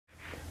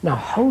Now,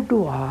 how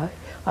do I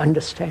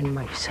understand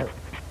myself?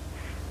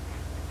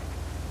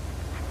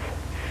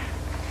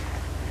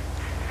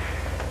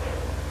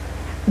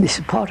 This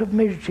is part of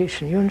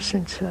meditation, you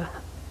understand, sir?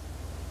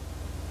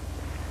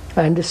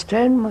 I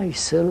understand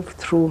myself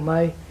through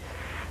my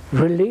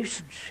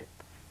relationship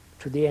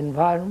to the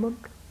environment,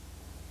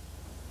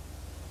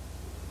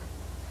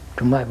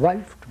 to my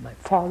wife, to my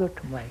father,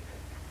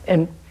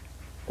 and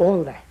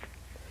all that.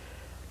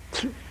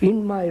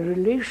 In my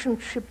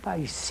relationship,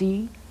 I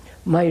see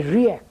my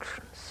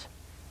reactions.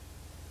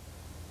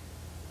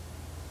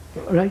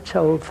 Right,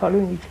 so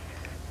following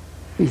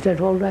it. Is that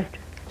all right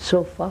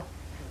so far?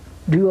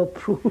 Do you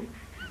approve?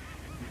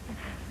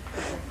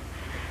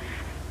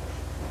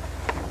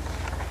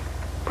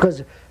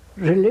 Because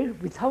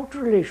without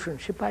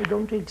relationship, I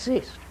don't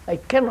exist. I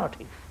cannot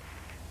exist.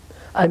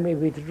 I may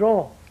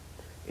withdraw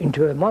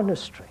into a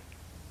monastery,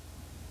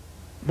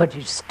 but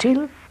it's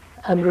still,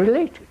 I'm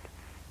related.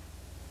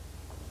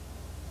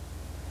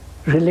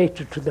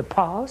 Related to the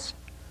past,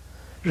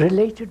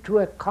 related to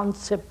a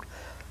concept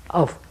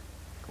of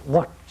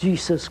what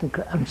Jesus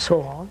and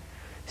so on.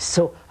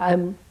 So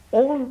I'm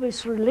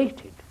always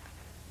related,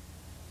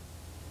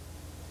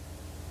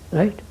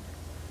 right?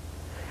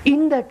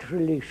 In that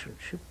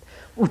relationship,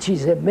 which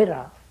is a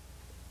mirror,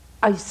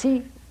 I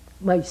see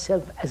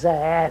myself as I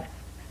am.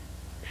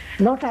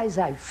 Not as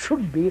I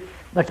should be,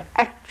 but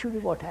actually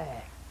what I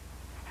am.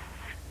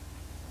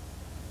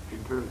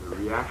 In terms of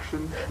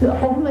reactions?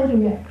 All my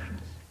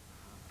reactions.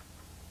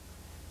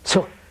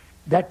 So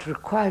that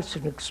requires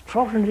an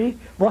extraordinary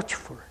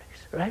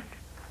watchfulness, right?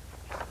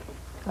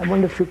 I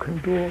wonder if you can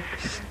do all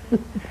this.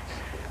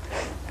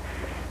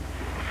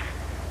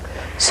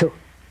 So,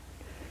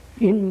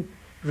 in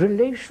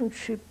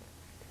relationship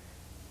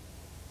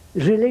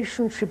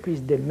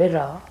is the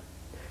mirror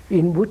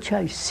in which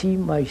I see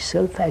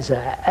myself as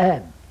I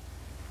am,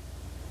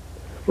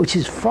 which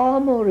is far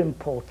more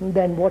important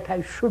than what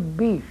I should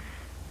be.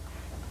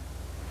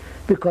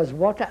 Because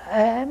what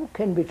I am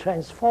can be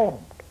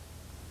transformed.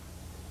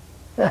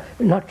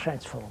 Not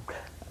transformed.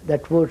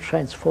 That word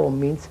transform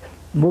means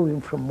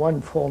moving from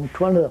one form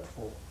to another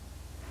form.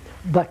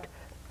 But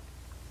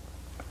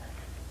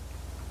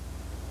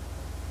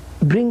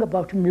bring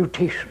about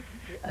mutation.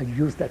 I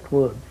use that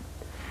word.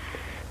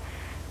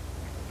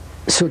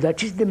 So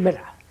that is the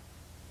mirror.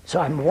 So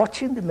I'm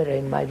watching the mirror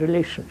in my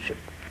relationship.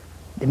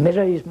 The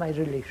mirror is my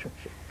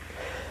relationship.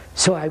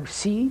 So I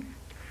see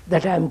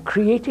that I'm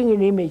creating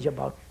an image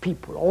about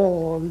people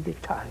all the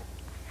time,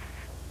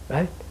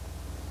 right?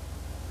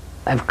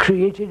 I've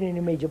created an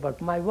image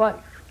about my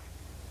wife.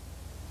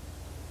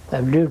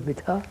 I've lived with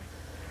her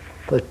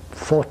for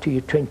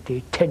 40,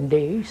 20, 10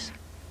 days.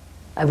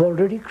 I've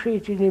already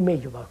created an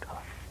image about her.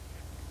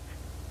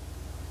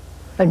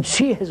 And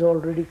she has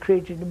already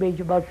created an image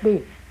about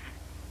me,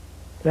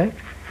 right?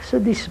 So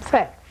this is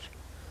facts.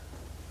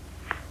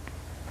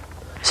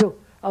 So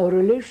our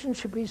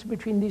relationship is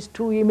between these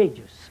two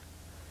images,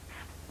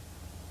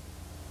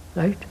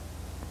 right?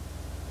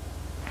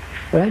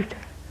 Right?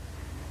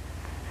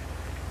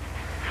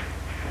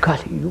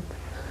 Kali, you.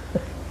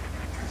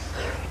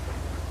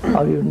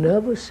 Are you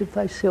nervous if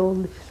I say all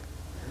this?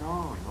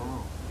 No,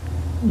 no.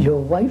 Your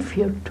wife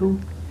here too?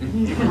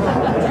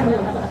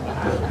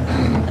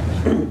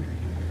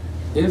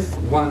 If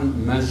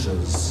one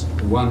measures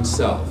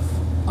oneself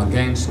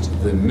against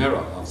the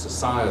mirror of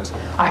society...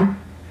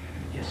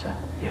 Yes, sir.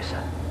 Yes,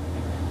 sir.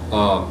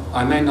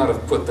 I may not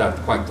have put that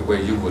quite the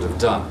way you would have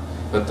done,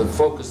 but the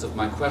focus of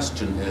my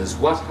question is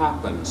what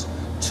happens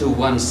to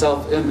one's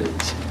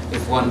self-image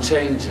if one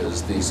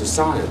changes the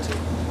society?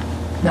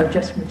 Now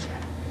just a minute.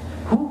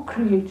 Who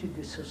created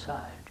the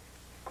society?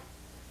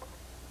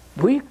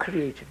 We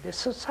created the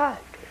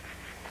society.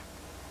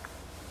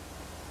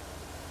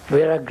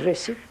 We are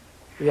aggressive,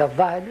 we are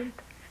violent,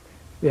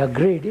 we are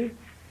greedy.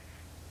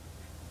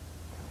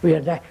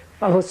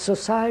 Our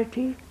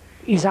society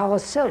is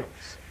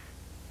ourselves.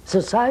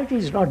 Society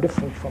is not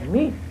different from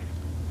me.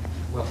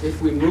 Well,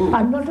 if we move...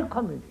 I'm not a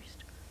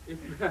communist.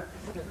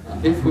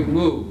 If we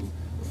move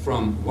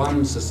from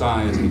one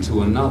society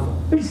to another...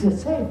 It's the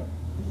same.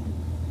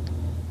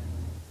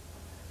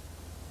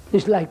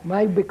 It's like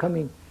my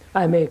becoming,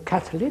 I'm a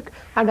Catholic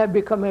and I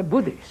become a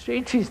Buddhist.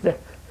 It is the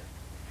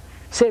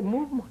same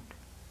movement.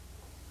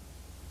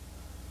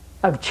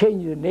 I've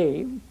changed the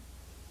name,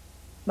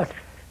 but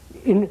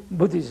in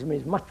Buddhism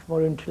is much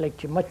more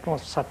intellectual, much more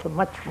subtle,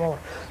 much more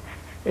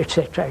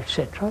etc.,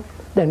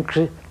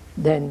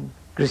 than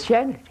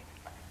Christianity.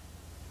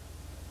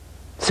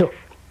 So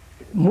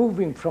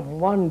moving from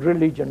one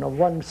religion or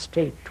one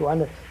state to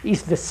another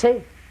is the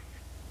same.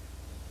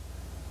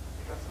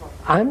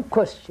 I'm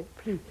questioning,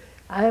 please.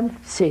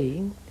 I'm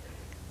saying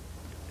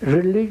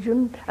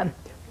religion,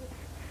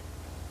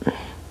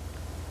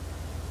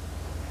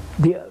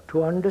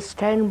 to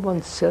understand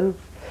oneself,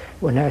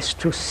 one has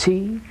to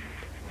see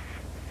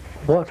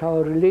what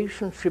our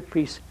relationship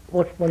is,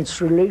 what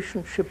one's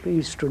relationship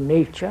is to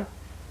nature,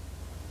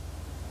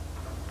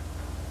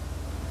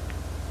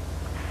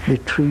 the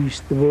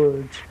trees, the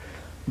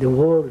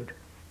world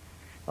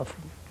of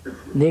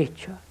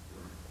nature,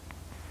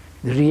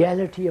 the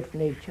reality of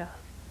nature,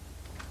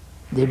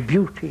 the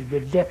beauty, the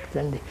depth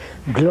and the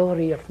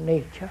glory of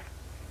nature.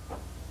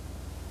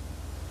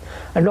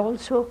 And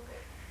also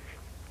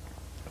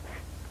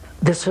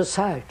the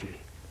society.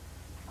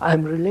 I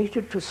am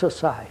related to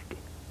society.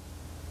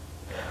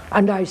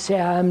 And I say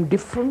I am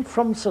different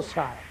from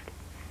society.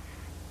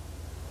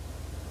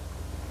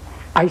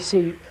 I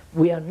say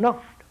we are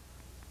not.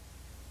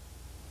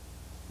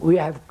 We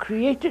have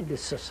created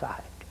this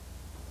society.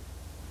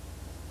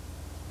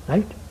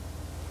 Right?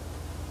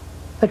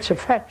 That's a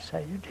fact,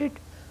 isn't it?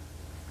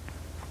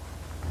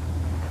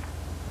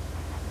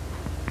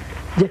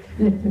 Let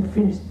me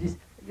finish this.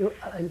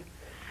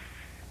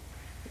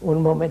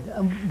 One moment,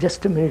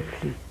 just a minute,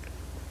 please.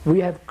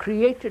 We have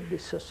created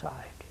this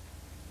society.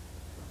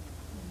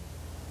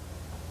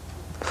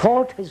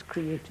 Thought has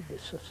created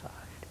this society.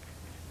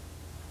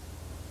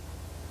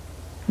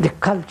 The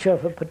culture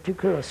of a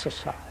particular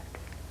society.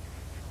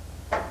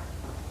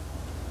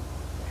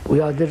 We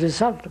are the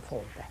result of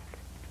all that.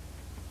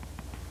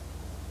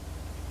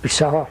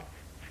 It's our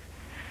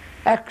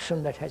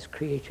action that has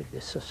created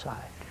this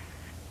society.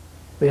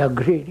 We are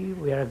greedy,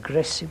 we are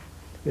aggressive,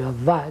 we are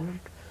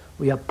violent,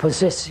 we are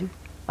possessive,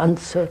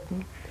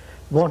 uncertain,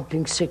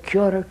 wanting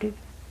security,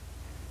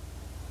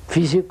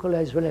 physical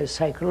as well as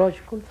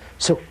psychological.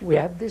 So we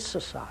have this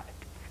society,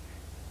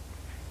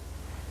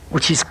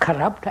 which is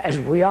corrupt as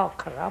we are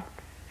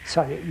corrupt.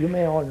 Sorry, you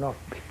may all not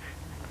be.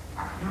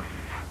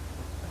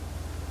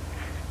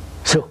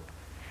 So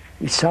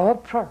it's our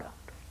product.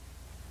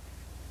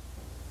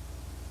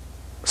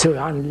 So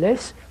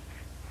unless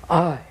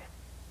I,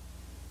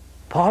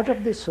 part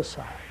of this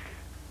society,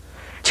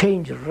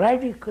 change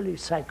radically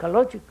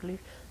psychologically,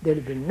 there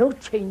will be no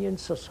change in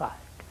society.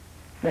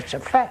 That's a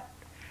fact.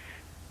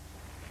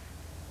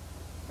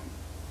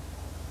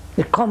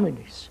 The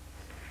communists,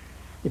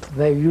 if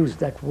I use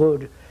that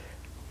word,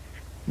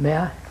 may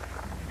I?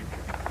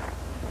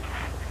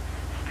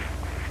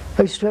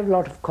 I used to have a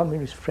lot of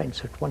communist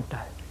friends at one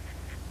time.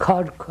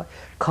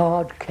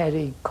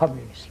 Card-carrying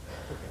communists.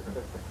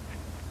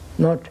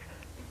 Not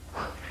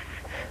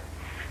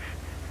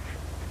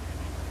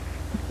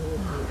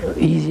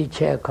easy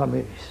chair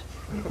communists.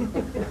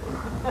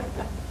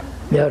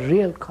 They are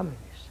real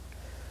communists.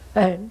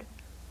 And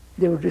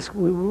we would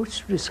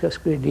discuss a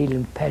great deal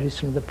in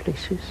Paris and other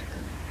places.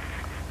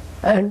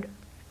 And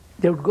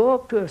they would go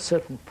up to a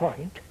certain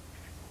point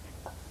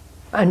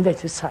and they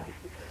decide,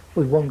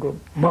 we won't go,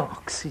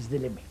 Marx is the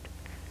limit.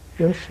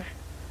 You understand?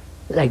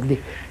 Like the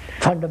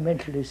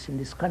fundamentalists in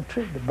this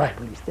country, the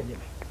Bible is the limit.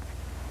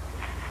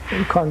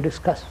 We can't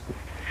discuss it.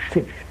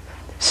 Finished.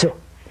 So,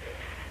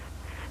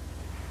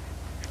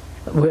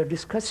 we are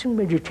discussing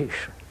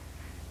meditation.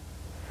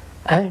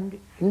 And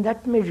in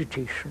that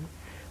meditation,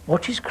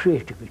 what is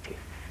creativity?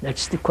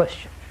 That's the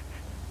question.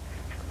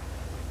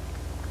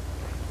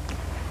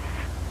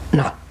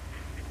 Now,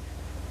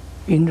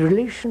 in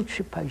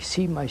relationship, I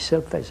see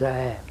myself as I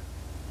am.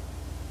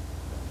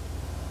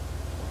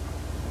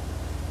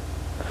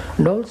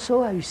 And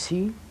also I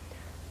see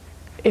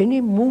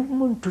any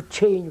movement to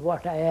change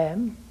what I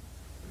am.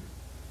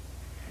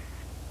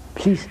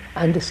 Please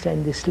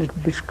understand this little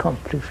bit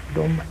complex,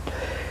 don't mind.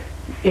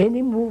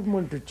 Any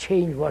movement to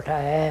change what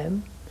I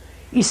am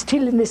is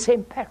still in the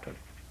same pattern.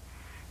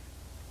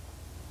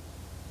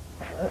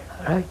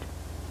 Right?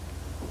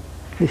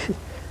 This is,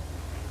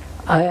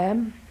 I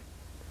am,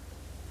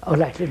 all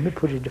right, let me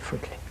put it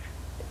differently.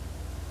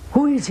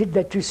 Who is it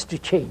that used to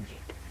change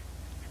it?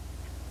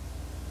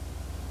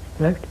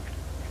 Right?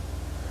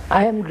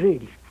 I am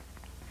greedy.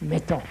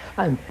 Mettons,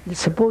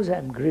 suppose I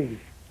am greedy.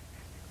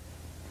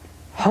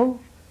 How,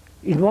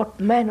 in what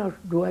manner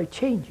do I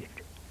change it?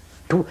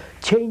 To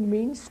change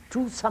means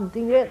to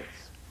something else.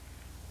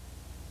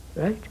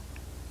 Right?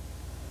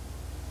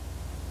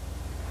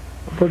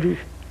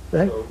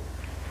 Right?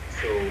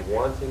 So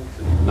wanting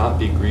to not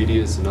be greedy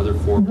is another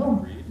form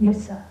of greed?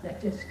 Yes, sir,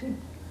 that is it.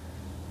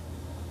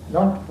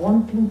 Not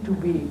wanting to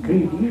be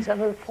greedy is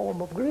another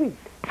form of greed,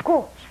 of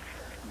course.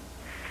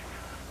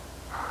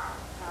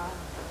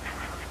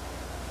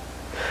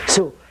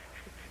 So,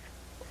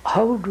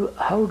 how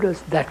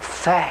does that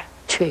fact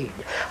change?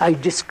 I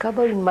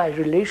discover in my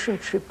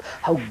relationship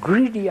how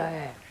greedy I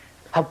am,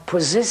 how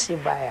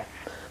possessive I am,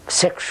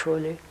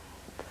 sexually,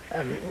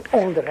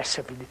 all the rest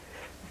of it,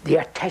 the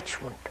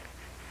attachment.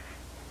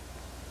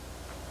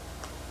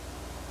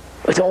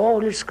 With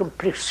all its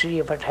complexity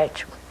of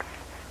attachment,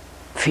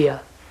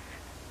 fear,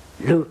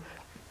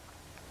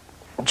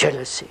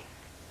 jealousy,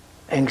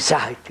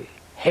 anxiety,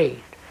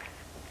 hate.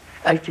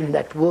 Right in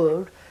that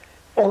word,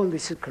 all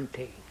this is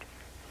contained.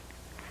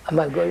 Am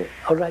I going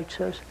all right,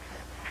 sirs?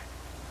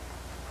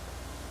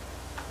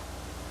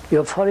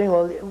 You're following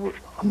all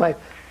the,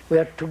 we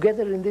are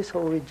together in this,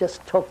 or we're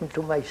just talking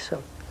to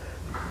myself?